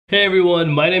Hey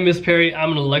everyone, my name is Perry,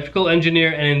 I'm an electrical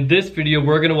engineer, and in this video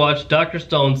we're going to watch Dr.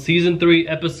 Stone Season 3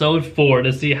 Episode 4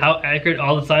 to see how accurate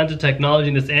all the science and technology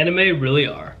in this anime really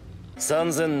are.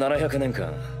 3700年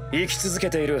間生き続け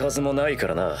ているはずもないか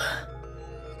らな。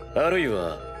あるい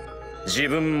は自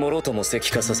分もろとも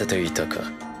石化させていたか。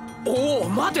おお、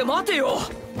待て待てよ。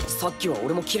さっきは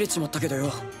俺も切れちまったけどよ。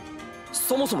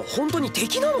そもそも本当に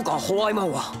敵なのか、ホワイマ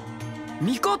ンは。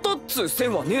味方っつう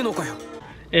線はねえのかよ。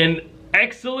An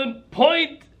excellent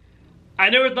point! I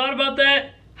never thought about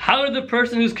that. How did the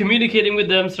person who's communicating with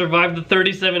them survive the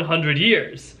 3,700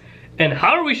 years? And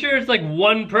how are we sure it's like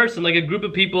one person, like a group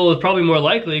of people is probably more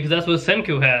likely because that's what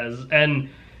Senku has. And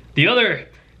the other,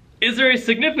 is there a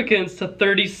significance to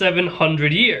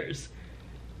 3,700 years?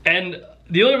 And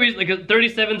the only reason, like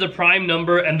 37 is a prime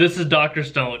number and this is Dr.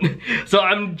 Stone. So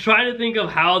I'm trying to think of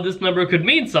how this number could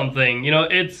mean something. You know,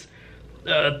 it's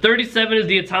 37 is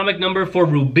the atomic number for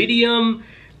rubidium,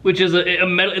 which is a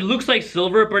metal. It looks like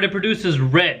silver, but it produces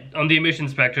red on the emission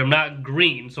spectrum, not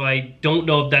green. So I don't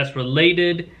know if that's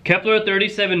related. Kepler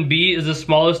 37b is the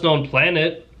smallest known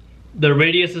planet. The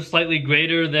radius is slightly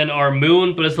greater than our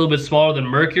moon, but it's a little bit smaller than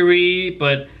Mercury.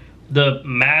 But the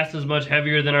mass is much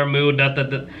heavier than our moon. Not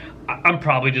that I'm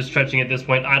probably just stretching at this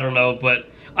point. I don't know, but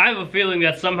I have a feeling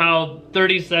that somehow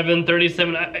 37,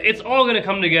 it's all gonna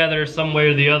come together some way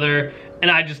or the other, and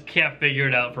I just can't figure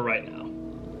it out for right now.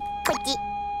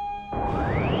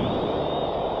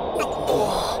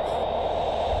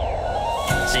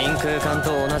 真空管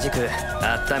と同じく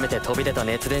温めて飛び出た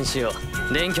熱電子を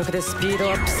電極でスピー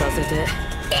ドアップさせて電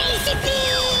子ビ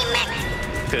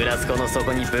ームプラスコの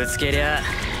底にぶつけりゃ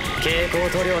蛍光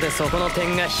塗料でそこの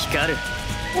点が光る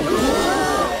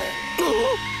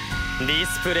ディ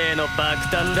スプレイの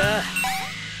爆弾だ。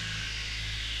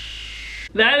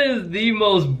 That is the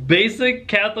most basic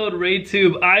cathode ray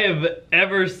tube I have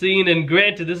ever seen, and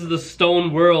granted this is the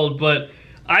stone world, but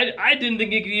I didn't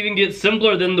think it could even get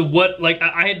simpler than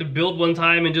I had to build one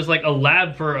time in just like a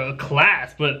lab for a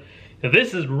class, but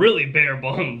this is really bare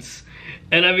bones.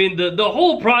 And I mean the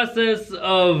whole process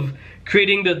of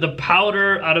creating the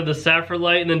powder out of the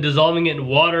sapphirite and then dissolving it in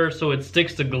water so it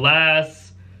sticks to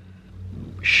glass,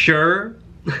 sure.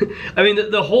 I mean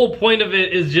the whole point of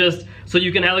it is just so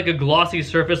you can have like a glossy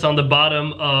surface on the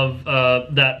bottom of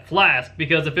that flask,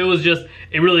 because if it was just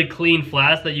a really clean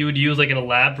flask that you would use like in a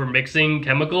lab for mixing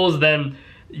chemicals, then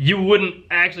you wouldn't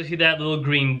actually see that little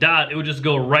green dot. It would just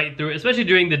go right through it. Especially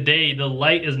during the day, the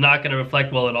light is not going to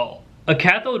reflect well at all. A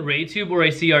cathode ray tube, or a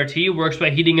CRT, works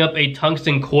by heating up a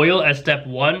tungsten coil as step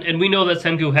 1, and we know that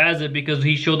Senku has it because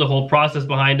he showed the whole process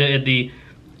behind it at the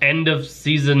end of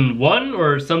season 1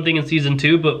 or something in season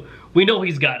 2, but we know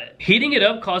he's got it. Heating it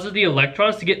up causes the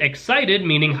electrons to get excited,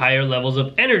 meaning higher levels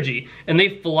of energy, and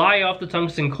they fly off the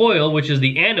tungsten coil, which is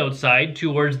the anode side,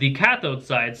 towards the cathode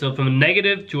side, so from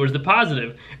negative towards the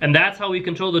positive, and that's how we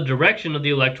control the direction of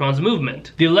the electrons'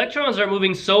 movement. The electrons are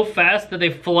moving so fast that they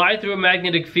fly through a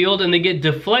magnetic field and they get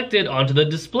deflected onto the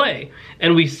display,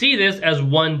 and we see this as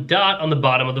one dot on the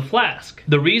bottom of the flask.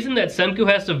 The reason that Senku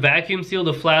has to vacuum seal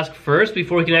the flask first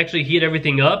before he can actually heat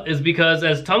everything up is because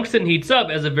as tungsten heats up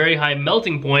as a very high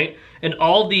melting point, and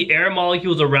all the air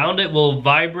molecules around it will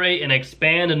vibrate and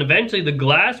expand, and eventually the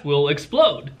glass will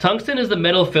explode. Tungsten is the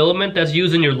metal filament that's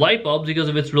used in your light bulbs because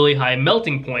of its really high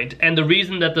melting point, and the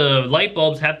reason that the light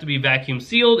bulbs have to be vacuum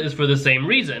sealed is for the same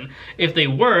reason. If they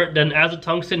weren't, then as the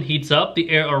tungsten heats up,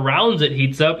 the air around it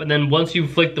heats up, and then once you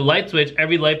flick the light switch,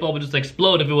 every light bulb would just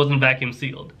explode if it wasn't vacuum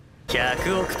sealed.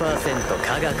 100億%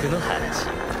科学の話。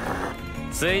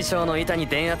水晶の板に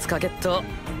電圧かけっと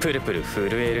プルプル震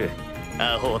える。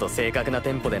アホほど正確な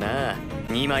テンポでな、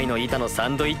2枚の板のサ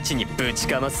ンドイッチにぶち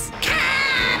かます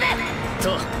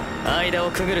と間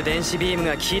をくぐる電子ビーム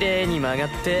が綺麗に曲がっ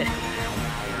て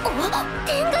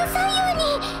点が左右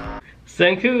に。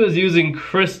 Senku is using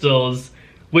crystals,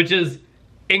 which is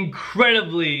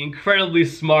incredibly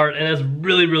smart and is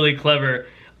really clever.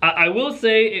 I will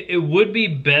say it would be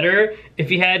better if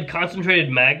he had concentrated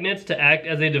magnets to act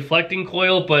as a deflecting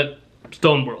coil, but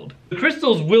Stone World. The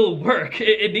crystals will work.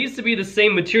 It needs to be the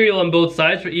same material on both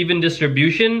sides for even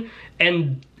distribution,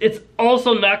 and it's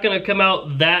also not going to come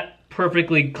out that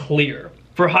perfectly clear.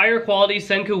 For higher quality,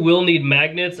 Senku will need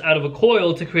magnets out of a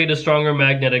coil to create a stronger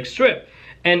magnetic strip.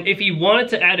 And if he wanted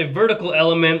to add a vertical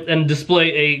element and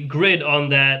display a grid on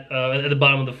that at the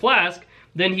bottom of the flask,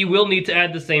 then he will need to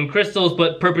add the same crystals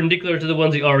but perpendicular to the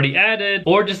ones he already added,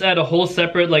 or just add a whole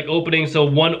separate like opening so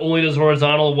one only does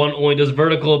horizontal, one only does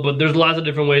vertical, but there's lots of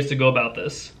different ways to go about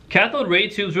this. Cathode ray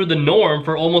tubes were the norm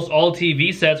for almost all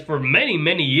TV sets for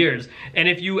many years, and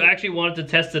if you actually wanted to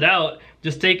test it out,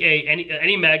 just take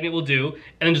any magnet will do,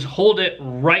 and then just hold it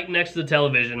right next to the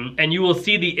television, and you will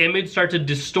see the image start to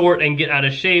distort and get out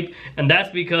of shape, and that's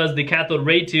because the cathode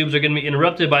ray tubes are going to be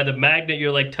interrupted by the magnet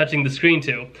you're like touching the screen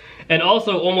to. And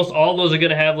also, almost all those are going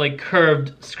to have like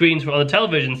curved screens from other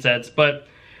television sets, but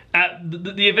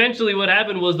eventually what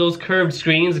happened was those curved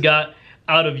screens got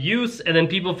out of use, and then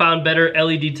people found better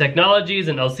LED technologies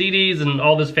and LCDs and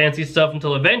all this fancy stuff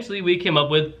until eventually we came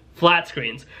up with flat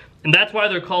screens. And that's why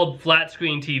they're called flat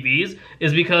screen TVs,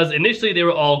 is because initially they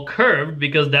were all curved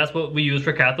because that's what we use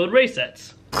for cathode ray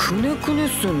sets. くねくね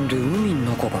線で海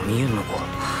の中が見えんのか。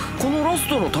このラス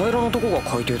トの平らなとこが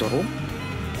海底だろ。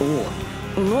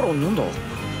おお、ならなんだ。こ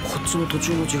っちの途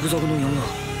中のジグザグの山。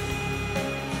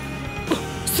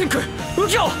シンク、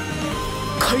右京。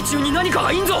海中に何か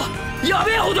がいんぞ。や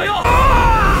べえほどよ。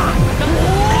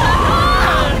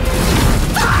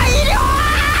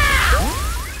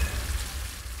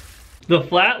The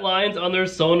flat lines on their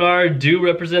sonar do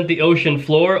represent the ocean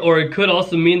floor, or it could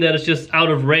also mean that it's just out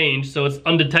of range, so it's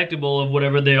undetectable of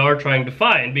whatever they are trying to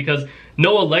find, because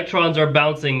no electrons are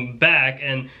bouncing back,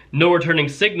 and no returning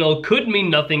signal could mean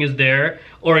nothing is there,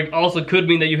 or it also could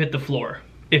mean that you hit the floor.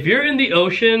 If you're in the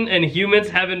ocean and humans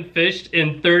haven't fished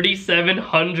in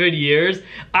 3,700 years,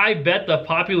 I bet the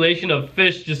population of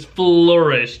fish just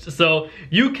flourished. So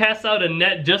you cast out a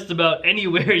net just about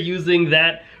anywhere using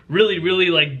that really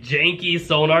like janky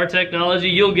sonar technology,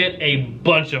 you'll get a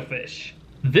bunch of fish.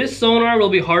 This sonar will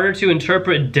be harder to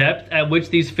interpret depth at which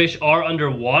these fish are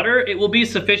underwater. It will be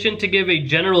sufficient to give a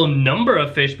general number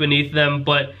of fish beneath them,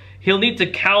 but he'll need to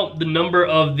count the number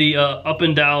of the up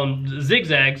and down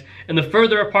zigzags, and the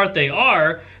further apart they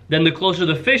are, then the closer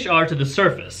the fish are to the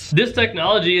surface. This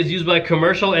technology is used by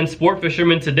commercial and sport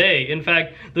fishermen today. In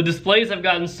fact, the displays have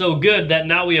gotten so good that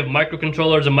now we have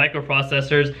microcontrollers and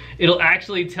microprocessors. It'll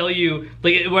actually tell you,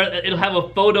 like, it'll have a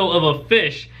photo of a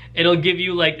fish, and it'll give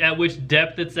you like at which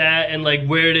depth it's at and like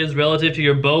where it is relative to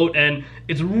your boat, and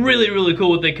it's really cool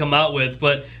what they come out with.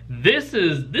 But this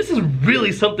is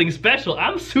really something special.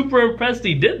 I'm super impressed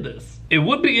he did this. It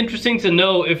would be interesting to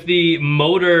know if the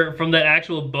motor from that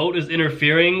actual boat is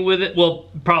interfering with it. Well,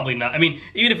 probably not. I mean,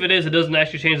 even if it is, it doesn't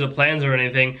actually change the plans or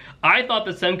anything. I thought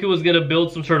that Senku was gonna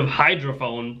build some sort of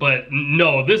hydrophone, but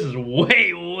no, this is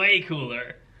way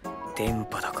cooler. 電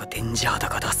波だかデンジャーだ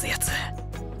か出すやつ。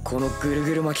このぐる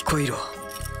ぐる巻きコイルを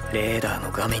レーダーの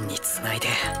画面につないで。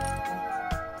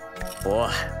おう、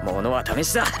物は試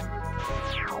しだ。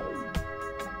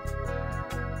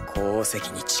鉱石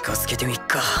に近づけてみっ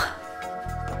か。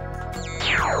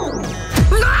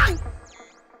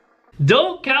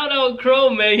Don't count out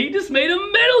Chrome, man. He just made a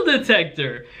metal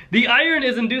detector. The iron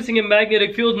is inducing a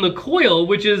magnetic field in the coil,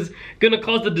 which is gonna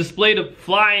cause the display to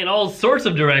fly in all sorts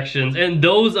of directions. And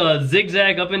those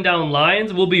zigzag up and down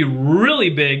lines will be really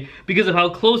big because of how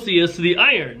close he is to the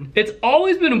iron. It's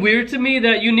always been weird to me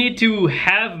that you need to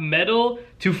have metal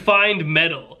to find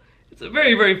metal. It's a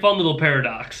very fun little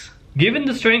paradox. Given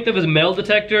the strength of his metal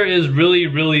detector is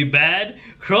really bad,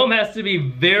 Chrome has to be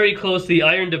very close to the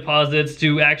iron deposits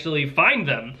to actually find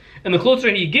them. And the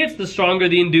closer he gets, the stronger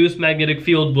the induced magnetic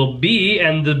field will be,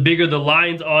 and the bigger the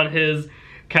lines on his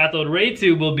cathode ray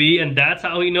tube will be, and that's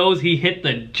how he knows he hit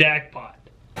the jackpot.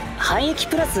 反液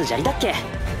プラス砂利だっけ？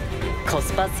コ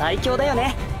スパ最強だよ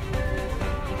ね。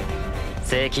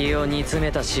石油を煮詰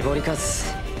めた絞りか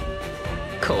す。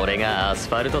これがアス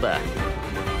ファルトだ。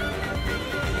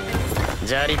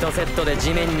砂利とセットで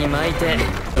地面に巻いて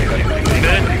ぶっ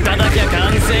ただきゃ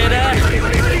完成だ。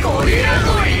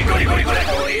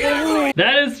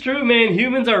That is true, man.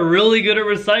 Humans are really good at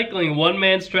recycling. One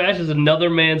man's trash is another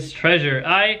man's treasure.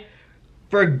 I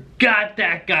forgot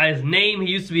that guy's name.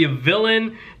 He used to be a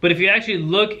villain, but if you actually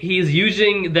look, he's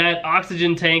using that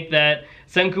oxygen tank that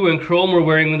Senku and Chrome were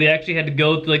wearing when they actually had to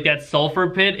go through like that sulfur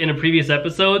pit in a previous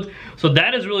episodes. So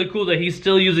that is really cool that he's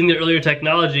still using the earlier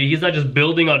technology. He's not just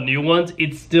building on new ones.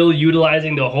 It's still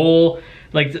utilizing the whole,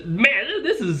 like, man,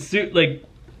 this is like,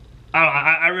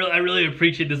 I really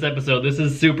appreciate this episode. This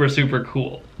is super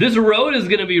cool. This road is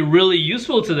gonna be really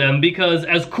useful to them because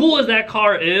as cool as that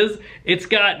car is, it's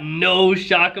got no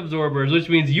shock absorbers, which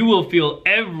means you will feel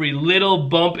every little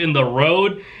bump in the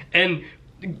road. And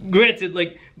granted,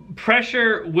 like,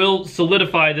 pressure will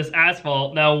solidify this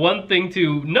asphalt. Now, one thing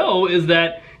to know is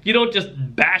that you don't just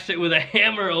bash it with a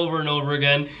hammer over and over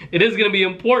again. It is gonna be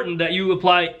important that you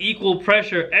apply equal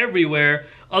pressure everywhere.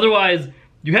 Otherwise,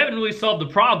 you haven't really solved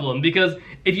the problem, because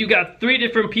if you got 3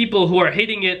 different people who are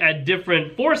hitting it at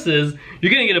different forces,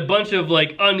 you're gonna get a bunch of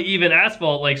like uneven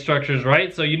asphalt like structures,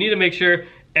 right? So you need to make sure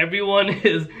everyone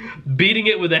is beating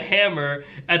it with a hammer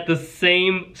at the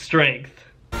same strength.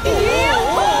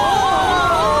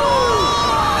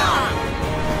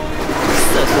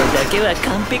 けは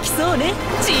完璧そうね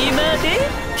チーマーで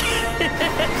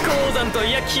鉱山と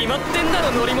いや決まってんだ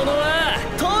ろ乗り物は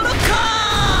登録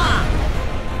か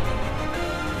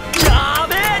や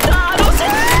べえ楽し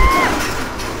い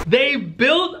They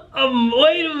built a,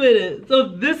 wait a minute. So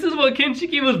this is what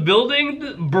Kenshiki was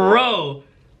building? Bro,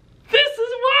 this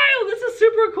is wild. This is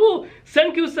super cool.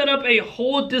 Senku set up a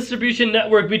whole distribution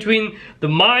network between the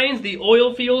mines, the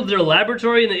oil fields, their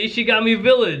laboratory, and the Ishigami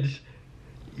village.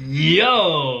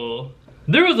 Yo.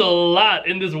 There was a lot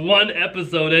in this one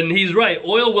episode, and he's right.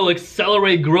 Oil will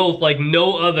accelerate growth like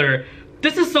no other.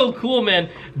 This is so cool, man.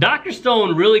 Dr.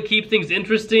 Stone really keeps things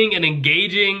interesting and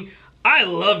engaging. I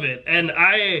love it, and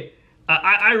I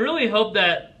really hope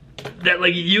that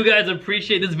like you guys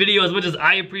appreciate this video as much as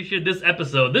I appreciate this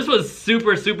episode. This was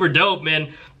super dope,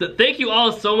 man. Thank you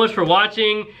all so much for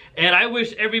watching, and I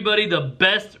wish everybody the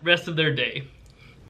best rest of their day.